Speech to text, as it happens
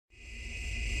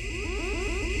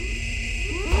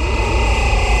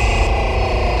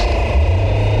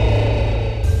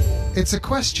It's a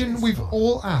question we've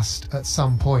all asked at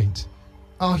some point.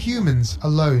 Are humans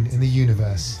alone in the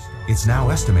universe? It's now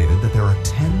estimated that there are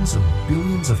tens of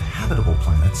billions of habitable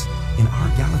planets in our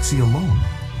galaxy alone.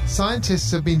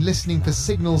 Scientists have been listening for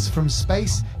signals from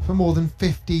space for more than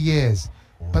 50 years,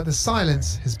 but the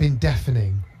silence has been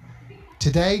deafening.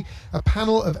 Today, a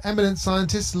panel of eminent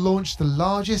scientists launched the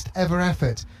largest ever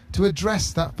effort to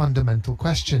address that fundamental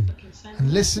question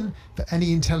and listen for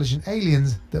any intelligent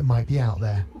aliens that might be out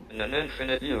there. In an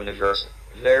infinite universe,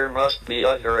 there must be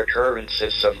other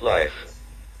occurrences of life.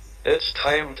 It's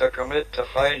time to commit to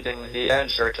finding the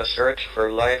answer to search for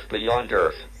life beyond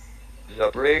Earth. The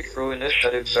breakthrough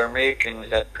initiatives are making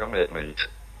that commitment.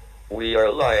 We are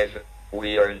alive,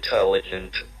 we are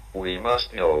intelligent, we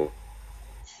must know.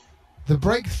 The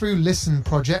Breakthrough Listen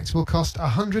project will cost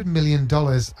 $100 million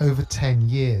over 10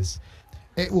 years.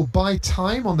 It will buy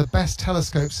time on the best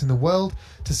telescopes in the world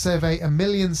to survey 1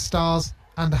 million stars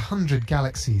and 100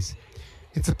 galaxies.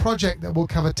 It's a project that will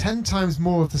cover 10 times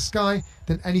more of the sky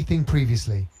than anything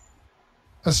previously.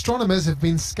 Astronomers have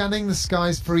been scanning the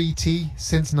skies for ET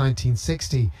since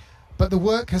 1960, but the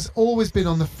work has always been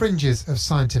on the fringes of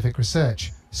scientific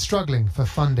research, struggling for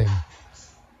funding.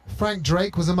 Frank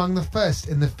Drake was among the first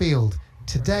in the field.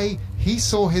 Today, he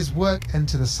saw his work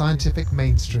enter the scientific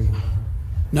mainstream.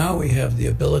 Now we have the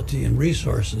ability and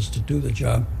resources to do the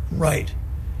job right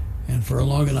and for a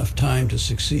long enough time to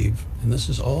succeed. And this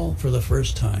is all for the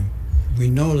first time. We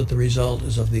know that the result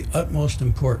is of the utmost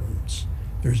importance.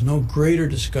 There's no greater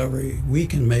discovery we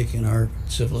can make in our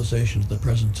civilization at the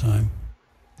present time.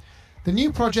 The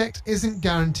new project isn't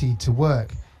guaranteed to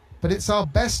work, but it's our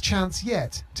best chance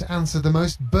yet to answer the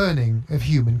most burning of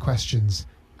human questions.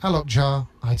 Alok Jha,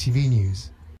 ITV News.